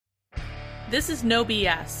This is No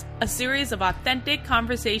BS, a series of authentic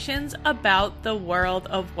conversations about the world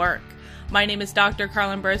of work. My name is Dr.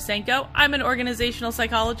 Carlin Borosenko. I'm an organizational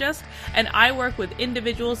psychologist, and I work with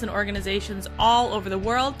individuals and organizations all over the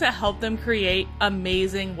world to help them create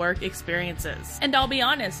amazing work experiences. And I'll be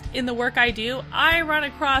honest, in the work I do, I run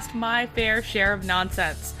across my fair share of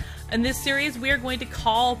nonsense. In this series, we are going to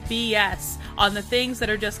call BS on the things that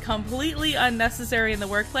are just completely unnecessary in the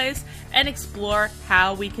workplace and explore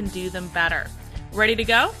how we can do them better. Ready to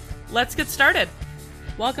go? Let's get started.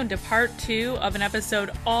 Welcome to part 2 of an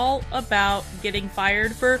episode all about getting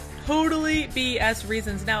fired for totally BS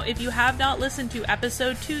reasons. Now, if you have not listened to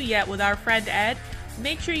episode 2 yet with our friend Ed,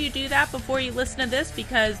 make sure you do that before you listen to this,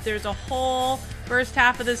 because there's a whole first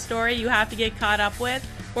half of the story you have to get caught up with.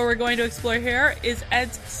 What we're going to explore here is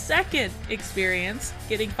Ed's second experience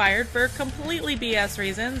getting fired for completely BS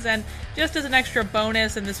reasons. And just as an extra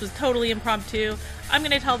bonus, and this was totally impromptu, I'm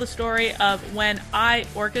going to tell the story of when I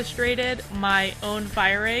orchestrated my own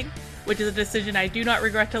firing, which is a decision I do not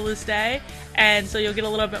regret to this day. And so you'll get a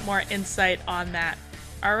little bit more insight on that.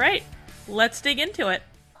 All right, let's dig into it.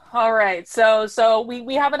 All right, so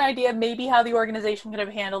we have an idea maybe how the organization could have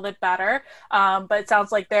handled it better, but it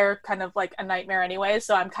sounds like they're kind of like a nightmare anyway,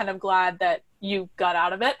 so I'm kind of glad that you got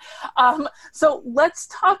out of it. So let's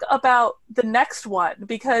talk about the next one,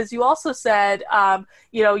 because you also said,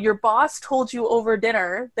 your boss told you over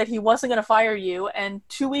dinner that he wasn't going to fire you, and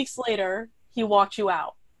 2 weeks later, he walked you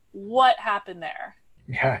out. What happened there?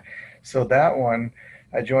 Yeah, so that one,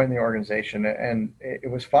 I joined the organization and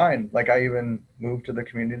it was fine. Like, I even moved to the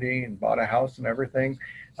community and bought a house and everything,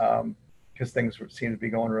 because things seemed to be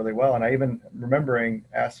going really well. And I even remembering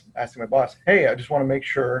asking my boss, hey, I just want to make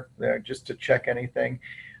sure that, just to check anything,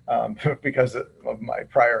 because of my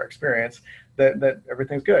prior experience, that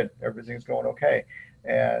everything's good, everything's going okay.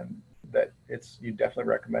 And that you definitely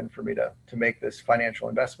recommend for me to make this financial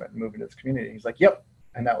investment and move into this community. He's like, yep.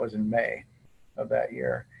 And that was in May of that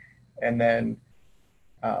year. And then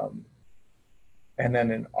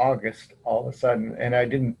in August, all of a sudden, and I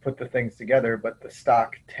didn't put the things together, but the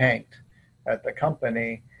stock tanked at the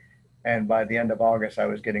company. And by the end of August, I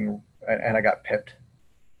got pipped.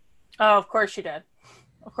 Oh, of course you did.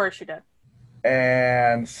 Of course you did.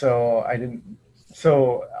 And so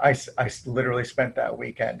I literally spent that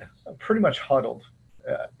weekend pretty much huddled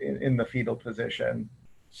in the fetal position.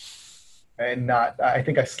 And I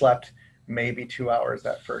think I slept maybe 2 hours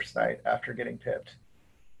that first night after getting pipped.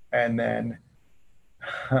 And then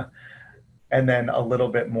a little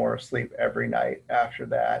bit more sleep every night after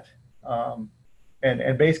that. And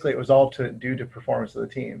basically it was all due to performance of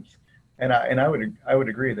the teams. And I would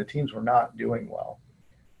agree, the teams were not doing well.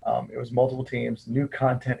 It was multiple teams, new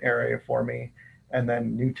content area for me, and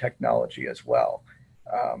then new technology as well,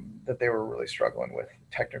 that they were really struggling with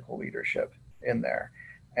technical leadership in there.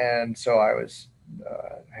 And so I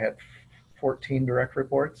had 14 direct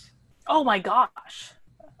reports. Oh my gosh.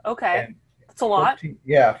 Okay. That's a lot.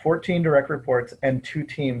 14 direct reports and 2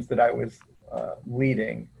 teams that I was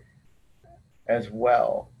leading as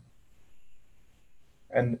well.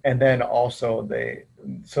 And then also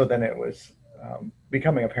then it was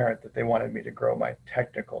becoming apparent that they wanted me to grow my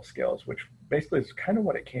technical skills, which basically is kind of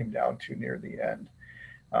what it came down to near the end.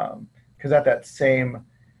 Because at that same,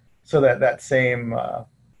 so the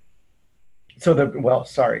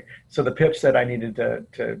pitch said I needed to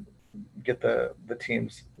get the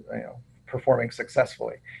teams, performing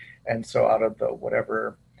successfully. And so out of the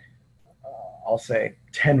whatever, I'll say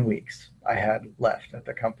 10 weeks I had left at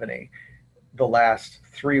the company, the last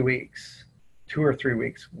 3 weeks, 2 or 3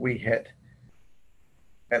 weeks, we hit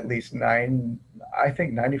at least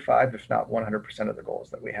 95, if not 100% of the goals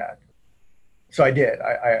that we had. So I did.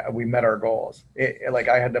 We met our goals. Like,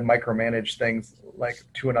 I had to micromanage things like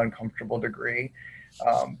to an uncomfortable degree,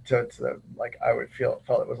 to like I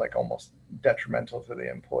felt it was like almost detrimental to the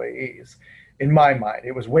employees. In my mind,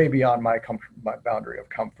 it was way beyond my boundary of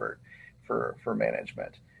comfort for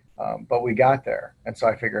management. But we got there, and so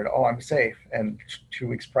I figured, I'm safe. And 2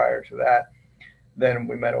 weeks prior to that, then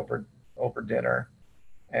we met over dinner.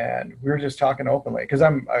 And we were just talking openly, because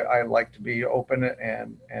I like to be open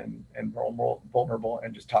and vulnerable,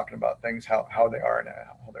 and just talking about things, how they are and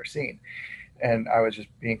how they're seen. And I was just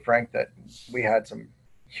being frank that we had some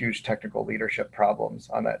huge technical leadership problems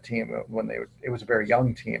on that team it was a very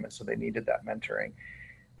young team, and so they needed that mentoring.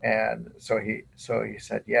 And so he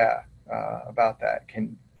said, about that.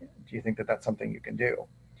 Do you think that that's something you can do?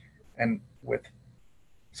 And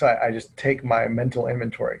so I just take my mental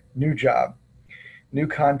inventory, new job, new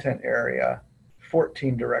content area,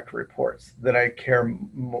 14 direct reports that I care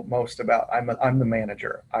most about. I'm the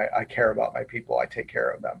manager. I care about my people. I take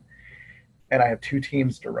care of them. and I have two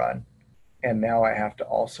teams to run, and now I have to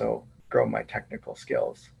also grow my technical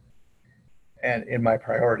skills. And in my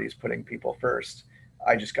priorities, putting people first,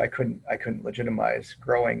 I couldn't legitimize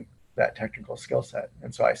growing that technical skill set.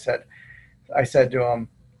 And so I said to him,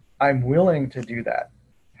 I'm willing to do that.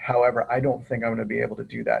 However, I don't think I'm going to be able to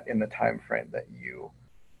do that in the time frame that you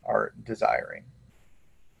are desiring.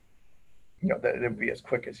 That it would be as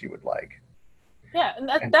quick as you would like. Yeah, and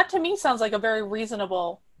And that to me sounds like a very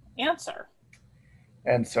reasonable answer.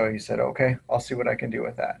 and so he said, okay, I'll see what I can do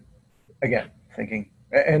with that. Again, thinking,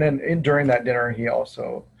 and then during that dinner, he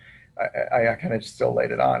also, I kind of still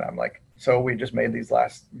laid it on. I'm like, so we just made these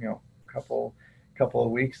last, couple couple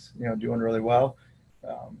of weeks, doing really well.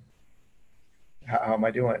 Um, how am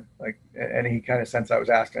I doing? Like, and he kind of sensed I was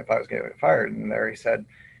asking if I was going to get fired, and there he said,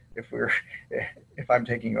 if we're, if I'm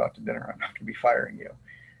taking you out to dinner, I'm not going to be firing you.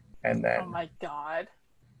 And Oh then, my God.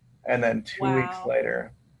 and then 2 weeks Wow.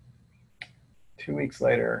 later, 2 weeks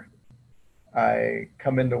later, I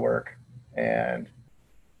come into work and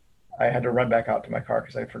I had to run back out to my car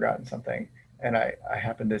because I'd forgotten something. And I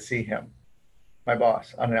happened to see him, my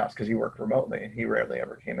boss, unannounced because he worked remotely and he rarely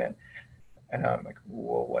ever came in. And I'm like,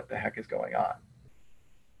 whoa, what the heck is going on?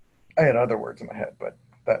 I had other words in my head, but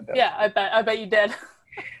that's Yeah, I bet you did.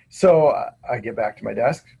 so I get back to my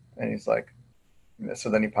desk and he's like, so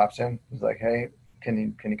then he pops in. He's like, hey,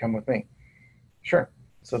 can you come with me? Sure.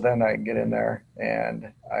 So then I get in there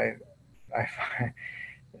and I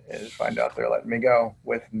find out they're letting me go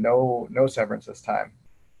with no severance this time.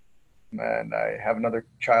 And I have another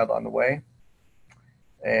child on the way,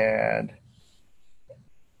 and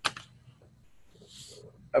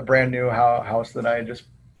a brand new house that I had just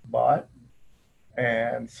bought,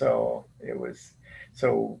 and so it was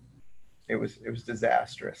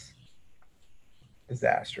disastrous,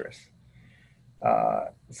 disastrous.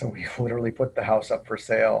 So we literally put the house up for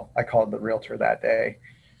sale. I called the realtor that day,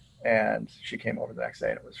 and she came over the next day,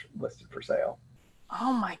 and it was listed for sale.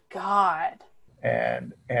 Oh my God.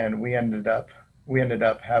 And we ended up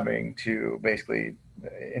having to basically,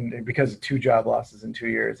 because of two job losses in 2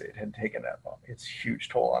 years, it had taken its huge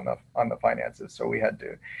toll on the finances. So we had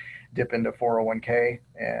to dip into 401k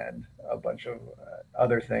and a bunch of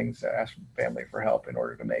other things, ask family for help in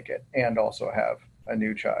order to make it, and also have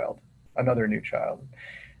another new child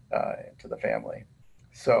to the family.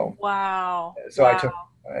 So Wow. so I took Wow.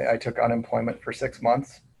 I took unemployment for 6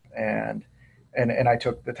 months, and and I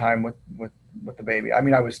took the time with the baby. I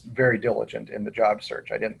mean, I was very diligent in the job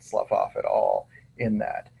search. I didn't slough off at all in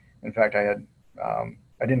that. In fact, I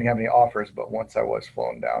didn't have any offers, but once I was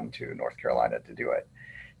flown down to North Carolina to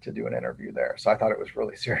do an interview there. So I thought it was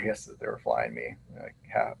really serious that they were flying me like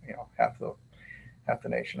half the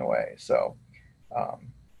nation away. So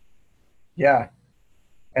um, yeah,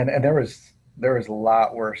 and there was a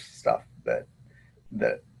lot worse stuff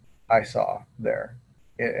that I saw there,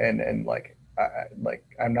 and like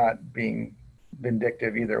I'm not being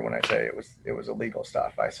vindictive either when I say it was illegal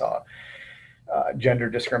stuff. I saw gender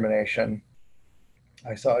discrimination.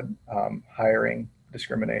 I saw hiring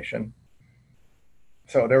discrimination.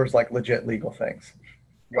 So there was like legit legal things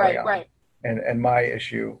going Right, on, right. and my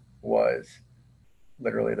issue was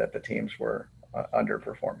literally that the teams were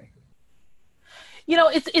underperforming.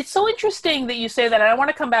 It's so interesting that you say that. And I want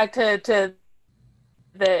to come back to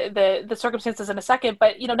the circumstances in a second,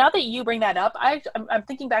 but now that you bring that up, I'm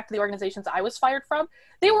thinking back to the organizations I was fired from.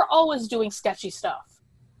 They were always doing sketchy stuff.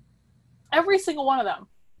 Every single one of them.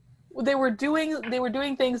 They were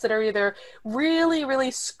doing things that are either really,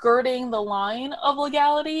 really skirting the line of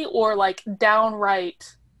legality or like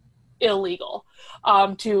downright illegal,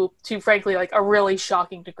 to frankly like a really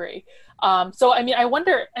shocking degree. So I mean, I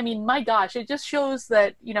wonder. I mean, my gosh, it just shows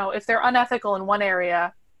that if they're unethical in one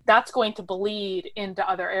area, that's going to bleed into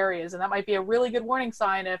other areas, and that might be a really good warning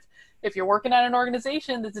sign if you're working at an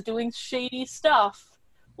organization that's doing shady stuff.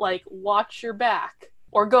 Like, watch your back,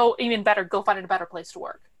 or go even better, go find a better place to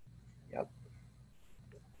work. Yep.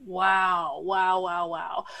 Wow, wow, wow,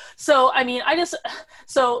 wow. So, I mean,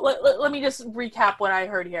 let me just recap what I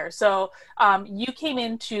heard here. So, you came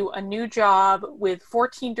into a new job with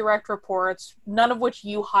 14 direct reports, none of which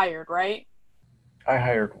you hired, right? I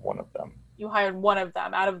hired one of them. You hired one of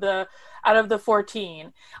them out of the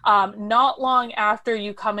 14. Not long after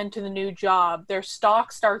you come into the new job, their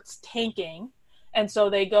stock starts tanking, and so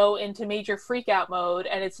they go into major freakout mode,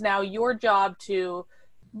 and it's now your job to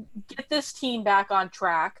get this team back on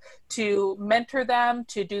track, to mentor them,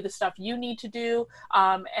 to do the stuff you need to do.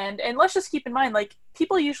 And let's just keep in mind, like,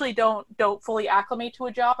 people usually don't fully acclimate to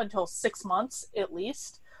a job until 6 months at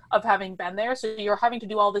least of having been there. So you're having to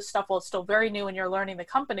do all this stuff while it's still very new and you're learning the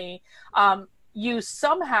company. You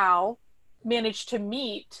somehow managed to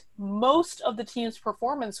meet most of the team's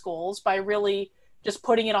performance goals by really just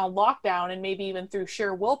putting it on lockdown, and maybe even through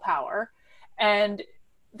sheer willpower. And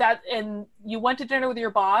you went to dinner with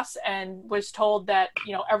your boss and was told that,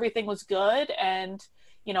 everything was good, and,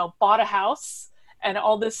 bought a house and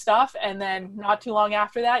all this stuff. And then not too long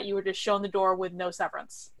after that, you were just shown the door with no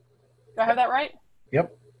severance. Do I have that right?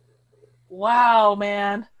 Yep. Wow,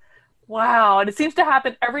 man. Wow. And it seems to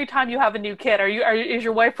happen every time you have a new kid. Is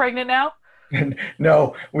your wife pregnant now?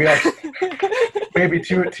 No, we have maybe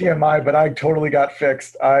too TMI, but I totally got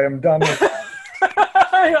fixed. I am done with that.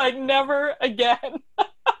 Like, never again.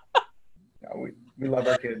 No, we love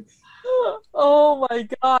our kids. Oh my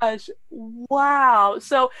gosh. Wow.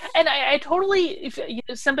 So, and I totally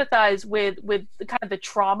sympathize with kind of the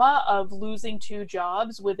trauma of losing two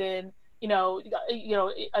jobs within,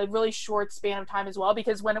 a really short span of time as well.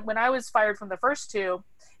 Because when I was fired from the first two,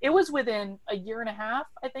 it was within a year and a half,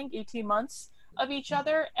 I think, 18 months of each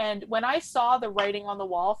other. And when I saw the writing on the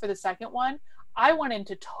wall for the second one, I went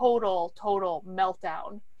into total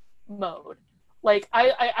meltdown mode. Like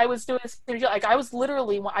I was doing this, like I was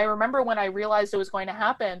literally, I remember when I realized it was going to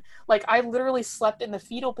happen, like I literally slept in the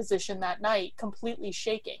fetal position that night, completely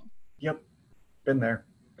shaking. Yep. Been there,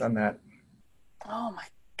 done that. Oh my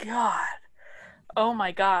God. Oh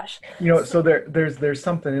my gosh. So there's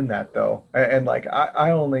something in that though. And like, I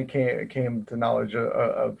only came to knowledge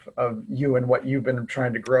of you and what you've been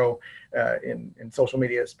trying to grow in social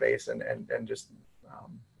media space and just,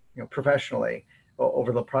 professionally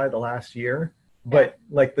over probably the last year. But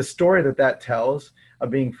like the story that tells of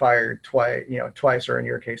being fired twice, or in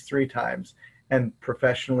your case, 3 times, and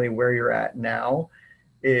professionally where you're at now,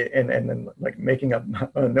 and then like making a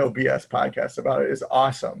no BS podcast about it is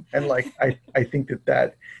awesome. And like, I think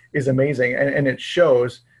that is amazing. And it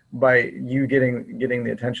shows by you getting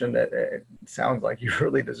the attention that it sounds like you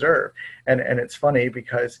really deserve. And it's funny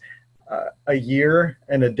because a year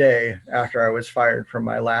and a day after I was fired from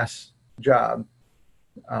my last job,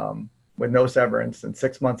 with no severance and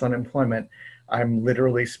 6 months unemployment, I'm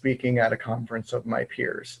literally speaking at a conference of my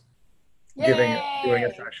peers. Yay! Doing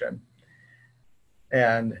a session.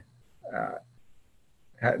 And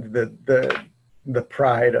the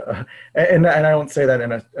pride, and I don't say that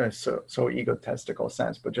in a so egotistical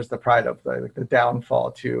sense, but just the pride of the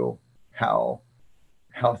downfall to how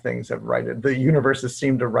things have righted. The universe has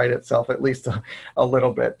seemed to right itself at least a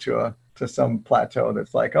little bit to some plateau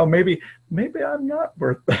that's like, oh, maybe I'm not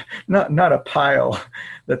worth not a pile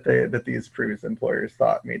that these previous employers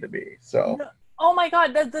thought me to be. So. Oh my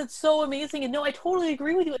God, that's so amazing. And no, I totally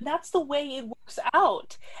agree with you. And that's the way it works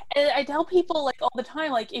out. And I tell people like all the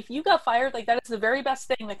time, like if you got fired, like that is the very best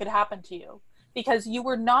thing that could happen to you, because you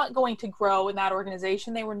were not going to grow in that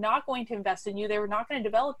organization. They were not going to invest in you. They were not going to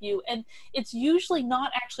develop you. And it's usually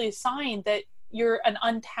not actually a sign that you're an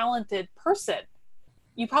untalented person.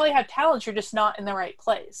 You probably have talents, you're just not in the right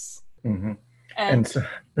place. Mm-hmm. And so,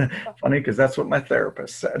 funny because that's what my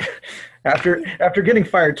therapist said. After getting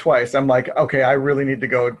fired twice, I'm like, okay, I really need to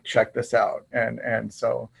go check this out. And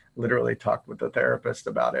so literally talked with the therapist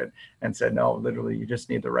about it and said, no, literally you just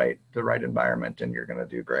need the right environment and you're going to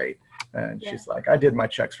do great. And she's like, I did my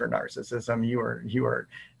checks for narcissism.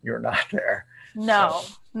 You're not there. No,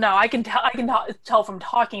 I can tell from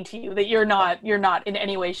talking to you that you're not in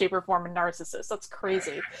any way, shape, or form a narcissist. That's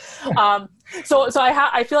crazy. So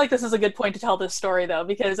I feel like this is a good point to tell this story though,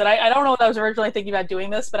 because I don't know what I was originally thinking about doing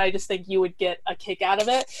this, but I just think you would get a kick out of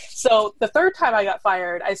it. So the third time I got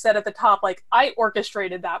fired, I said at the top, like I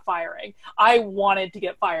orchestrated that firing. I wanted to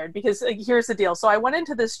get fired because here's the deal. So I went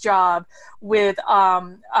into this job with,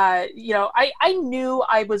 I knew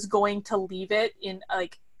I was going to leave it in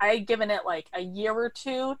like, I had given it like a year or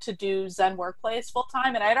two to do Zen Workplace full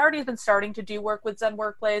time. And I had already been starting to do work with Zen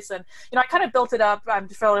Workplace. And, I kind of built it up. I'm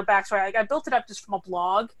just filling it back. So I built it up just from a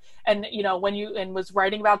blog and, was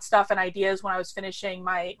writing about stuff and ideas when I was finishing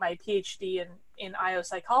my PhD in IO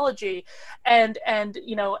psychology. And,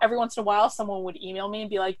 every once in a while, someone would email me and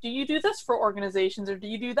be like, do you do this for organizations or do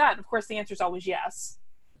you do that? And of course, the answer is always yes,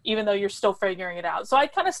 even though you're still figuring it out. So I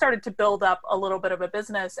kind of started to build up a little bit of a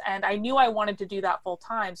business and I knew I wanted to do that full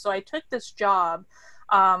time. So I took this job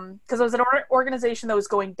because it was an organization that was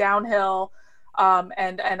going downhill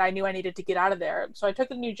and I knew I needed to get out of there. So I took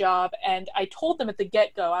the new job and I told them at the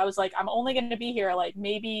get-go, I was like, I'm only going to be here like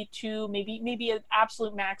maybe 2, maybe an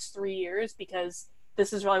absolute max 3 years because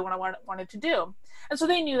this is really what I wanted to do. And so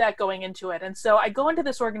they knew that going into it. And so I go into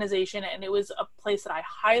this organization and it was a place that I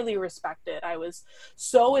highly respected. I was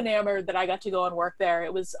so enamored that I got to go and work there.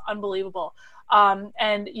 It was unbelievable. And,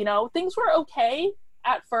 things were okay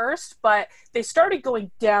at first, but they started going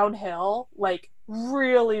downhill like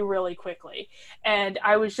really, really quickly. And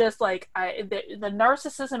I was just like, the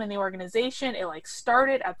narcissism in the organization, it like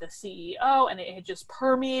started at the CEO and it had just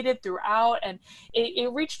permeated throughout. And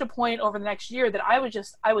it reached a point over the next year that I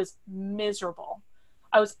was miserable.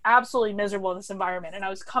 I was absolutely miserable in this environment. And I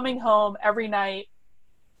was coming home every night.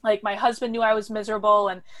 Like, my husband knew I was miserable,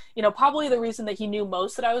 and, you know, probably the reason that he knew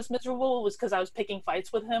most that I was miserable was because I was picking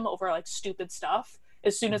fights with him over like stupid stuff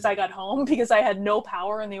as soon as I got home, because I had no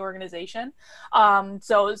power in the organization.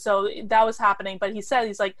 So that was happening. But he's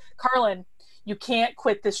like, Carlin, you can't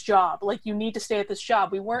quit this job. Like, you need to stay at this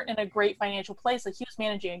job. We weren't in a great financial place. Like, he was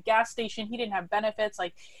managing a gas station. He didn't have benefits.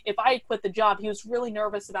 Like, if I had quit the job, he was really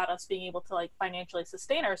nervous about us being able to like financially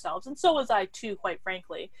sustain ourselves. And so was I too, quite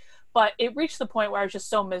frankly. But it reached the point where I was just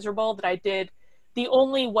so miserable that I did the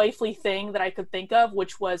only wifely thing that I could think of,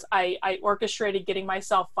 which was I orchestrated getting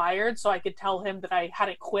myself fired so I could tell him that I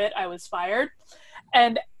hadn't quit, I was fired.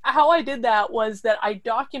 And how I did that was that I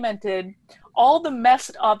documented all the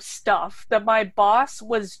messed up stuff that my boss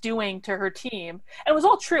was doing to her team. And it was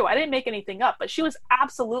all true. I didn't make anything up, but she was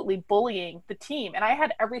absolutely bullying the team. And I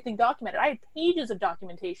had everything documented. I had pages of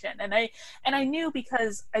documentation. And I knew,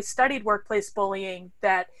 because I studied workplace bullying,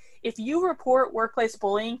 that if you report workplace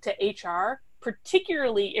bullying to HR,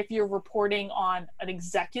 particularly if you're reporting on an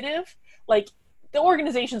executive, like, the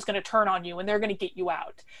organization's going to turn on you and they're going to get you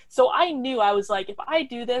out. So I knew, I was like, if I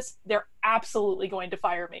do this, they're absolutely going to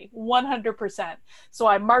fire me 100%. So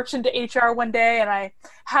I marched into HR one day and I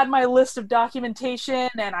had my list of documentation,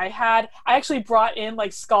 and I actually brought in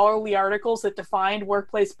like scholarly articles that defined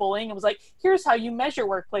workplace bullying. It was like, here's how you measure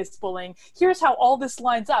workplace bullying. Here's how all this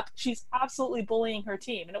lines up. She's absolutely bullying her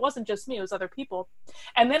team. And it wasn't just me, it was other people.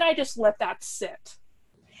 And then I just let that sit.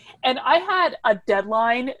 And I had a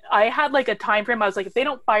deadline. I had like a time frame. I was like, if they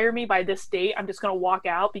don't fire me by this date, I'm just going to walk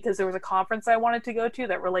out, because there was a conference I wanted to go to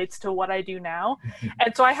that relates to what I do now.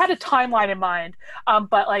 And so I had a timeline in mind.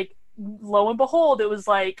 But like, lo and behold, it was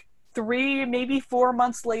like 3, maybe 4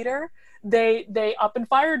 months later, they up and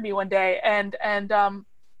fired me one day.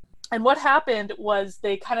 And what happened was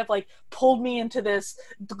they kind of like pulled me into this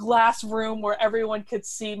glass room where everyone could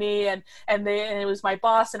see me, and it was my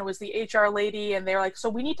boss and it was the HR lady, and they were like, so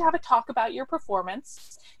we need to have a talk about your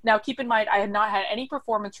performance. Now, keep in mind, I had not had any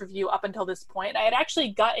performance review up until this point. I had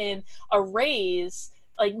actually gotten a raise,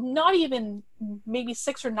 like not even maybe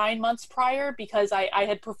 6 or 9 months prior, because I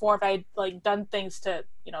had performed, I had like done things to,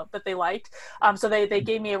 you know, that they liked. So they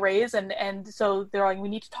gave me a raise, and so they're like, we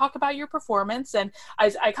need to talk about your performance. And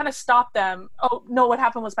I kind of stopped them. Oh no, what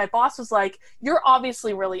happened was my boss was like, you're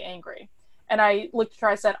obviously really angry. And I looked at her,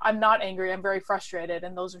 I said, I'm not angry, I'm very frustrated.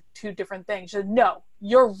 And those are two different things. She said, no,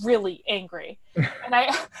 you're really angry. And I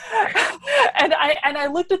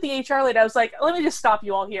looked at the HR lady, I was like, let me just stop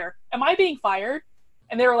you all here. Am I being fired?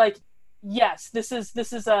 And they were like, yes, this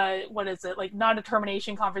is a, what is it? Like, not a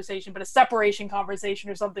termination conversation, but a separation conversation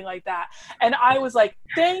or something like that. And I was like,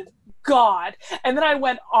 thank God. And then I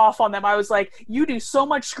went off on them. I was like, you do so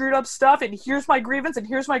much screwed up stuff, and here's my grievance, and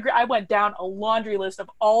here's my I went down a laundry list of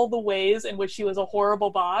all the ways in which she was a horrible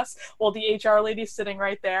boss, while the HR lady's sitting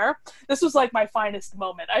right there. This was like my finest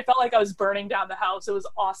moment. I felt like I was burning down the house. It was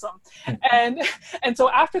awesome. And so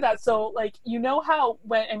after that, so like, you know how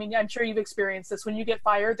I'm sure you've experienced this, when you get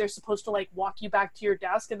fired, they're supposed to like walk you back to your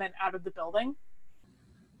desk and then out of the building.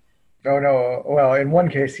 Oh no. Well, in one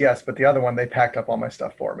case, yes, but the other one, they packed up all my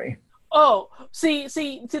stuff for me. Oh, see,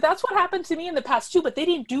 that's what happened to me in the past too, but they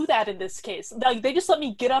didn't do that in this case. Like, they just let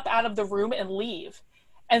me get up out of the room and leave.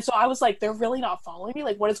 And so I was like, they're really not following me?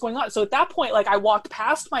 Like, what is going on? So at that point, like, I walked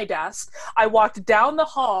past my desk, I walked down the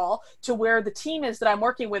hall to where the team is that I'm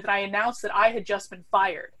working with, and I announced that I had just been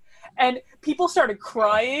fired. And people started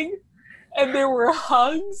crying, and there were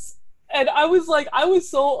hugs. And I was like, I was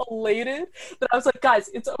so elated that I was like, guys,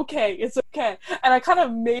 it's okay. It's okay. And I kind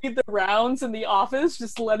of made the rounds in the office,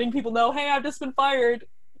 just letting people know, hey, I've just been fired.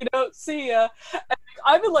 You know, see ya. And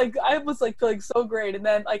I was like feeling so great. And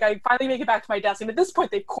then like, I finally make it back to my desk. And at this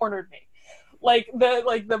point, they've cornered me.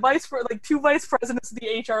 The two vice presidents of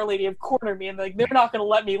the HR lady have cornered me, and like, they're not going to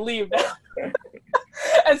let me leave now.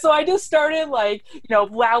 And so I just started like, you know,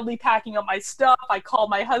 loudly packing up my stuff. I called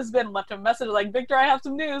my husband, left him a message like, Victor, I have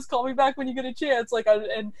some news. Call me back when you get a chance. Like,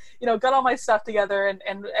 and you know, got all my stuff together.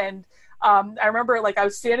 And I remember like I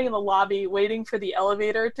was standing in the lobby waiting for the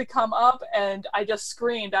elevator to come up, and I just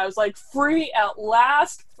screamed. I was like, free at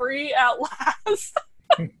last, free at last.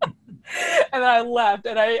 And then I left,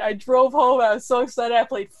 and I drove home. I was so excited. I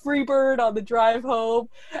played Freebird on the drive home,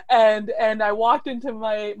 and I walked into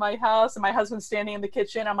my house, and my husband's standing in the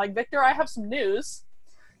kitchen. I'm like, Victor, I have some news.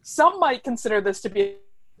 Some might consider this to be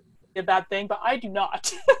a bad thing, but I do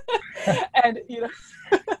not. And,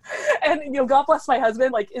 and, God bless my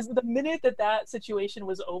husband, like, is the minute that situation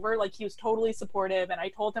was over, like, he was totally supportive. And I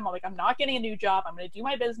told him, I'm like, I'm not getting a new job. I'm going to do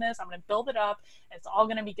my business. I'm going to build it up. And it's all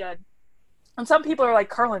going to be good. And some people are like,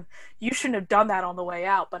 Carlin, you shouldn't have done that on the way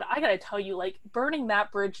out. But I got to tell you, like, burning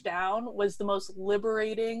that bridge down was the most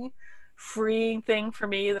liberating, freeing thing for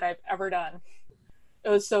me that I've ever done. It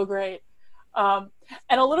was so great. And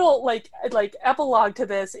a little like epilogue to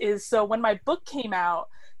this is, so when my book came out,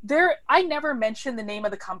 I never mentioned the name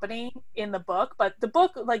of the company in the book, but the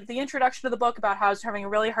book, like the introduction to the book about how I was having a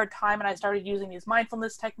really hard time and I started using these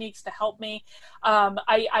mindfulness techniques to help me. I'm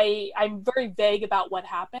very vague about what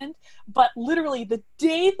happened, but literally the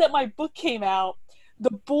day that my book came out,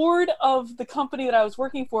 the board of the company that I was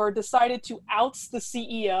working for decided to oust the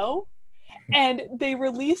CEO. And they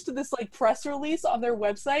released this like press release on their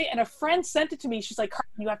website, and a friend sent it to me. She's like,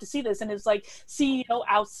 you have to see this. And it's like, CEO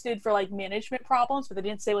ousted for like management problems, but they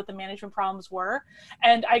didn't say what the management problems were.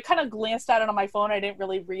 And I kind of glanced at it on my phone. I didn't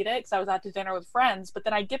really read it because I was out to dinner with friends. But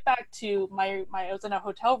then I get back to I was in a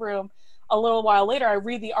hotel room a little while later. I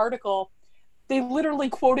read the article. They literally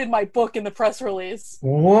quoted my book in the press release.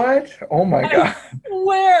 What? Oh my God. I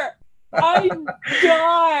swear, I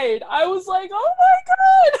died. I was like, oh my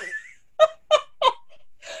God.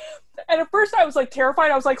 And at first I was like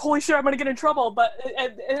terrified. I was like, holy shit, I'm going to get in trouble. But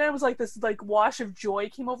and it was like this like wash of joy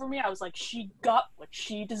came over me. I was like, she got what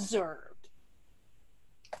she deserved.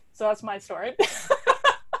 So that's my story.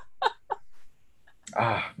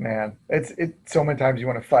 Man, it's so many times you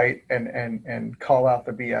want to fight and call out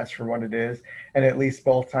the BS for what it is. And at least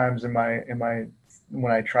both times in my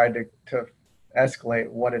when I tried to escalate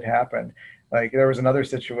what had happened, like there was another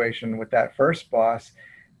situation with that first boss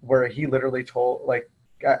where he literally told, like,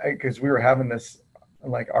 because we were having this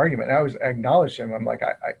like argument, and I acknowledged him. I'm like,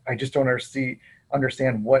 I just don't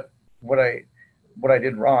understand what I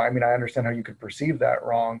did wrong. I mean, I understand how you could perceive that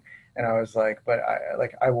wrong. And I was like, but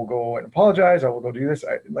I will go and apologize. I will go do this.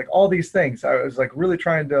 Like all these things. I was like really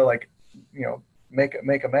trying to like,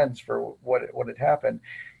 make amends for what had happened.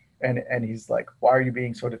 And he's like, why are you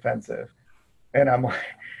being so defensive? And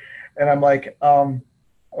I'm like,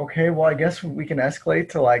 okay, well, I guess we can escalate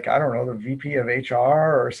to like, I don't know, the VP of HR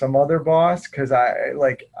or some other boss. Cause I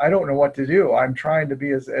don't know what to do. I'm trying to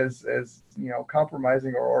be as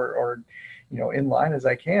compromising or in line as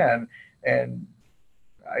I can. And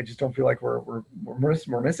I just don't feel like we're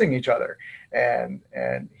missing each other. And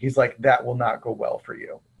he's like, that will not go well for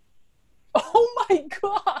you. Oh my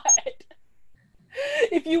God.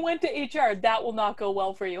 If you went to HR, that will not go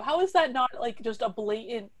well for you. How is that not like just a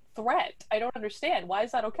blatant threat? I don't understand. Why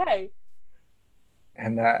is that okay?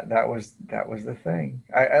 And that was the thing.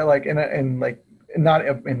 I like, and like, not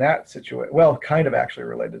in that situation. Well, kind of actually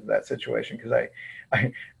related to that situation. Cause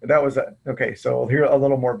that was okay. So here a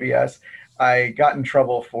little more BS. I got in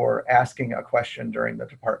trouble for asking a question during the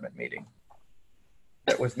department meeting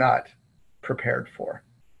that was not prepared for.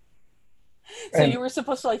 So you were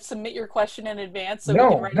supposed to like submit your question in advance so we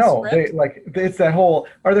could write a script? It's that whole,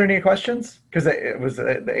 are there any questions? Because it was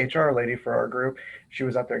the HR lady for our group. She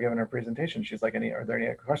was up there giving her presentation. She's like, are there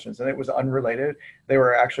any questions? And it was unrelated. They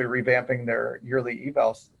were actually revamping their yearly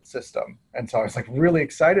eval system. And so I was like really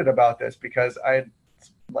excited about this because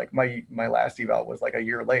like my last eval was like a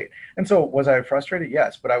year late. And so was I frustrated?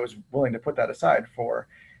 Yes, but I was willing to put that aside for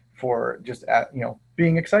just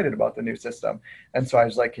being excited about the new system. And so I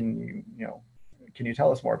was like, can you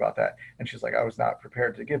tell us more about that? And she's like, I was not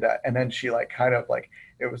prepared to give that. And then she like kind of like,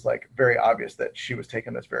 it was like very obvious that she was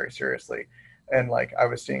taking this very seriously. And like I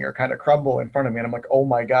was seeing her kind of crumble in front of me, and I'm like, oh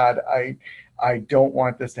my God, I don't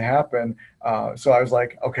want this to happen. So I was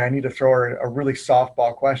like, okay, I need to throw her a really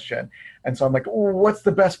softball question. And so I'm like, oh, what's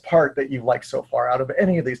the best part that you like so far out of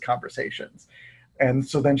any of these conversations? And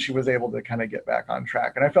so then she was able to kind of get back on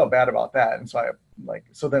track, and I felt bad about that. And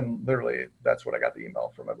so then literally that's what I got the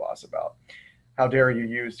email from my boss about. How dare you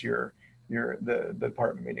use the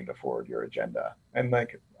department meeting to forward your agenda? And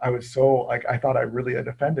like, I was so like, I thought I really had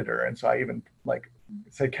offended her. And so I even like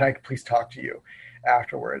said, can I please talk to you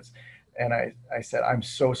afterwards? And I said, I'm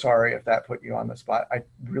so sorry if that put you on the spot. I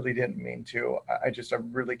really didn't mean to. I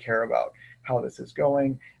really care about how this is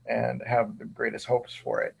going and have the greatest hopes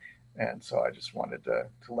for it. And so I just wanted to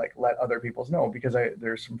like let other people know, because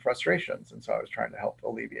there's some frustrations. And so I was trying to help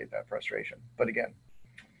alleviate that frustration. But again,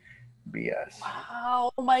 BS.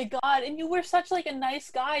 Wow. Oh my God. And you were such like a nice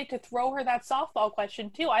guy to throw her that softball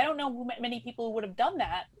question too. I don't know many people who would have done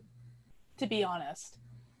that, to be honest.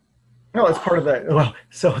 No, it's part of that. Well,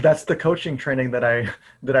 so that's the coaching training that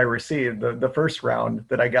I received, the first round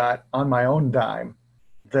that I got on my own dime,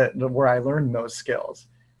 where I learned those skills.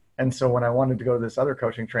 And so when I wanted to go to this other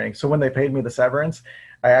coaching training, so when they paid me the severance,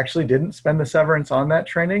 I actually didn't spend the severance on that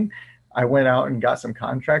training. I went out and got some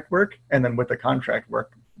contract work. And then with the contract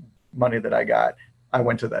work money that I got, I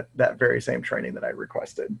went to that very same training that I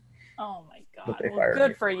requested. Oh my God. Well,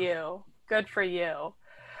 good for you. Good for you.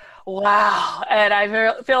 Wow. And I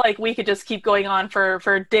feel like we could just keep going on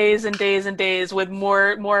for days and days and days with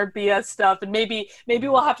more BS stuff. And maybe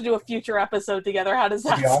we'll have to do a future episode together. How does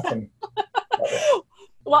that sound? Awesome.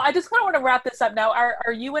 Well, I just kind of want to wrap this up now.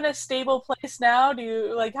 Are you in a stable place now?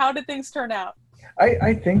 How did things turn out?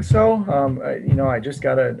 I think so. I just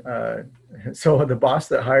got so the boss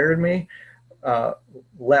that hired me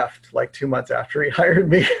left like 2 months after he hired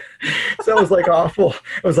me. So it was like awful.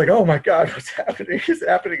 I was like, oh my God, what's happening? It's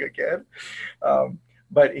happening again.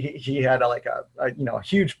 But he had a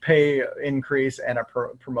huge pay increase and a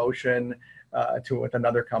promotion with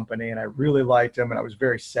another company, and I really liked him, and I was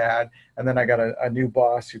very sad. And then I got a new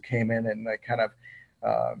boss who came in, and I kind of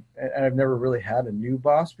and I've never really had a new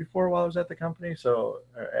boss before while I was at the company,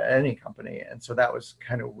 any company, and so that was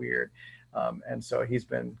kind of weird. And so he's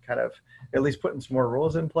been kind of at least putting some more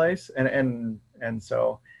rules in place, and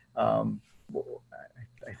so I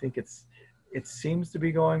think it seems to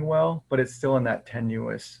be going well, but it's still in that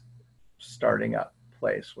tenuous starting up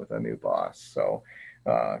place with a new boss. So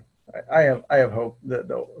I have hope that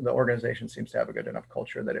the organization seems to have a good enough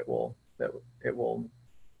culture that it will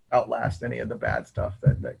outlast any of the bad stuff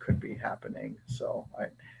that could be happening. So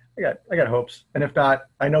I got hopes, and if not,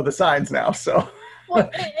 I know the signs now. So. Well,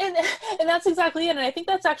 and that's exactly it. And I think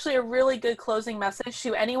that's actually a really good closing message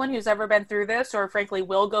to anyone who's ever been through this, or frankly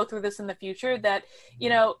will go through this in the future, that,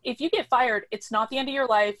 if you get fired, it's not the end of your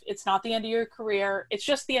life. It's not the end of your career. It's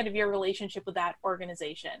just the end of your relationship with that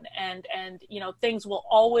organization. And things will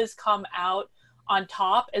always come out on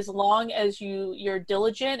top as long as you're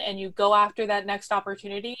diligent and you go after that next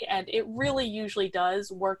opportunity. And it really usually does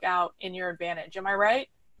work out in your advantage. Am I right?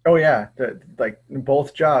 Oh yeah.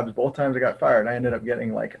 Both jobs, both times I got fired, I ended up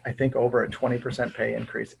getting I think over a 20% pay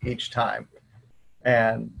increase each time.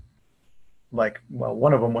 And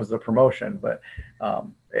one of them was the promotion, but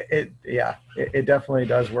it definitely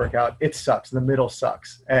does work out. It sucks. The middle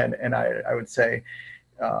sucks. And I would say,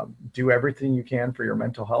 do everything you can for your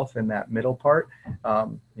mental health in that middle part.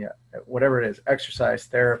 Whatever it is, exercise,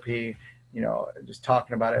 therapy, just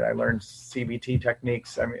talking about it. I learned CBT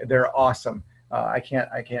techniques. I mean, they're awesome. I can't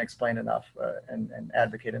explain enough and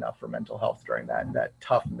advocate enough for mental health during that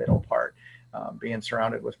tough middle part. Being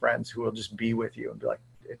surrounded with friends who will just be with you and be like,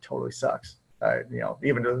 it totally sucks.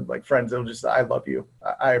 Even to friends, they'll just, I love you.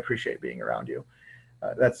 I appreciate being around you.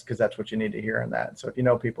 That's what you need to hear in that. So if you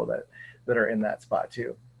know people that are in that spot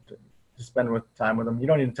too, to spend time with them. You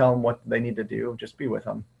don't need to tell them what they need to do. Just be with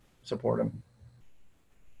them, support them.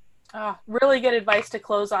 Really good advice to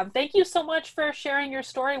close on. Thank you so much for sharing your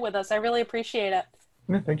story with us. I really appreciate it.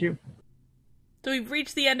 Yeah, thank you. So we've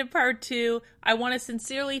reached the end of part 2. I want to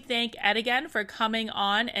sincerely thank Ed again for coming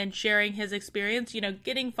on and sharing his experience.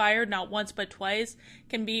 Getting fired not once but twice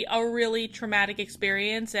can be a really traumatic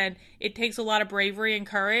experience, and it takes a lot of bravery and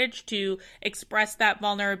courage to express that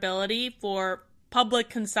vulnerability for public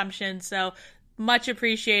consumption. So much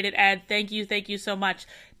appreciated, Ed. Thank you so much.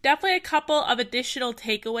 Definitely a couple of additional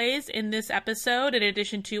takeaways in this episode, in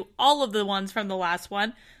addition to all of the ones from the last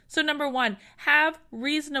one. So number 1, have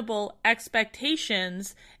reasonable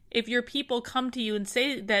expectations if your people come to you and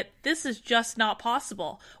say that this is just not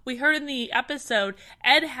possible. We heard in the episode,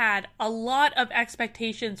 Ed had a lot of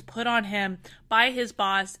expectations put on him by his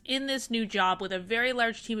boss in this new job with a very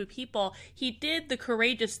large team of people. He did the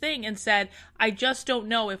courageous thing and said, I just don't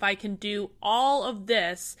know if I can do all of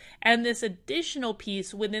this and this additional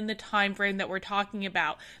piece within the time frame that we're talking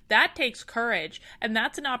about. That takes courage, and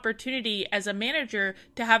that's an opportunity as a manager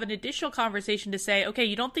to have an additional conversation to say, okay,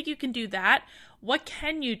 you don't think you can do that? What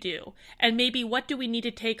can you do? And maybe what do we need to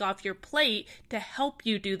take off your plate to help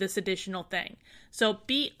you do this additional thing? So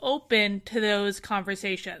be open to those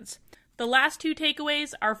conversations. The last 2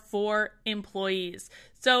 takeaways are for employees.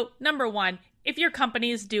 So number 1, if your company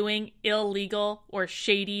is doing illegal or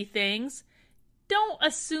shady things, don't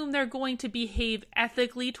assume they're going to behave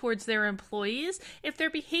ethically towards their employees. If they're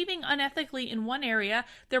behaving unethically in one area,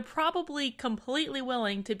 they're probably completely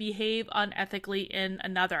willing to behave unethically in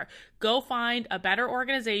another. Go find a better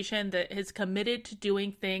organization that is committed to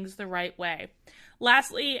doing things the right way.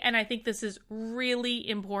 Lastly, and I think this is really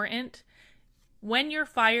important, when you're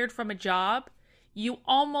fired from a job, you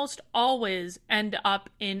almost always end up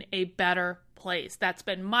in a better place. That's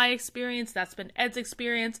been my experience. That's been Ed's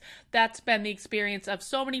experience. That's been the experience of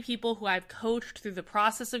so many people who I've coached through the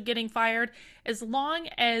process of getting fired. As long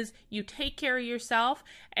as you take care of yourself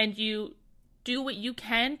and you do what you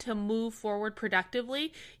can to move forward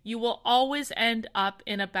productively, you will always end up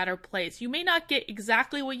in a better place. You may not get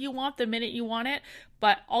exactly what you want the minute you want it,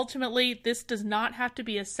 but ultimately this does not have to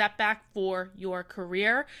be a setback for your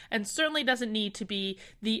career, and certainly doesn't need to be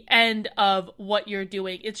the end of what you're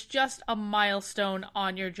doing. It's just a milestone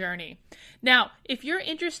on your journey. Now, if you're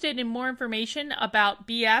interested in more information about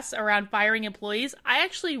BS around firing employees, I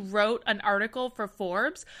actually wrote an article for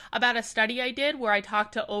Forbes about a study I did where I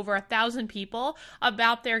talked to over 1,000 people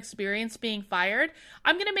about their experience being fired.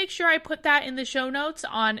 I'm going to make sure I put that in the show notes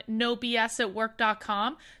on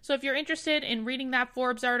nobsatwork.com. So if you're interested in reading that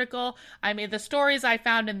Forbes article, I mean, the stories I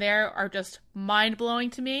found in there are just mind-blowing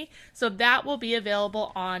to me. So that will be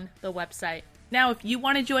available on the website. Now, if you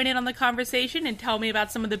want to join in on the conversation and tell me about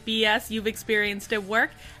some of the BS you've experienced at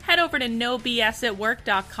work, head over to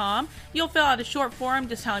nobsatwork.com. You'll fill out a short form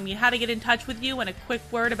just telling me how to get in touch with you and a quick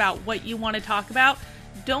word about what you want to talk about.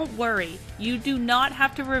 Don't worry, you do not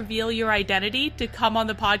have to reveal your identity to come on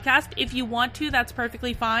the podcast. If you want to, that's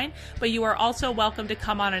perfectly fine, but you are also welcome to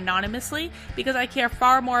come on anonymously because I care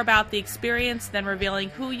far more about the experience than revealing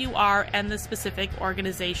who you are and the specific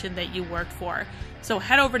organization that you work for. So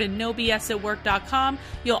head over to nobsatwork.com.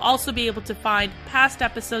 You'll also be able to find past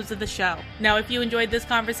episodes of the show. Now, if you enjoyed this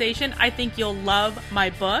conversation, I think you'll love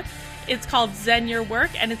my book. It's called Zen Your Work,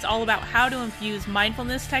 and it's all about how to infuse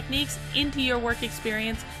mindfulness techniques into your work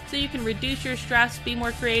experience so you can reduce your stress, be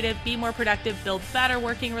more creative, be more productive, build better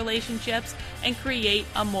working relationships, and create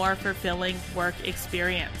a more fulfilling work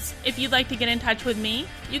experience. If you'd like to get in touch with me,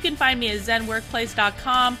 you can find me at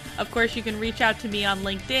zenworkplace.com. Of course, you can reach out to me on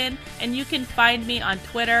LinkedIn, and you can find me on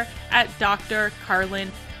Twitter at Dr.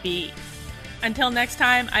 Carlin B. Until next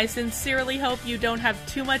time, I sincerely hope you don't have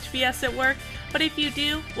too much BS at work, but if you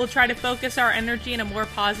do, we'll try to focus our energy in a more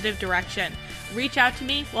positive direction. Reach out to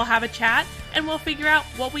me, we'll have a chat, and we'll figure out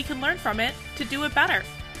what we can learn from it to do it better.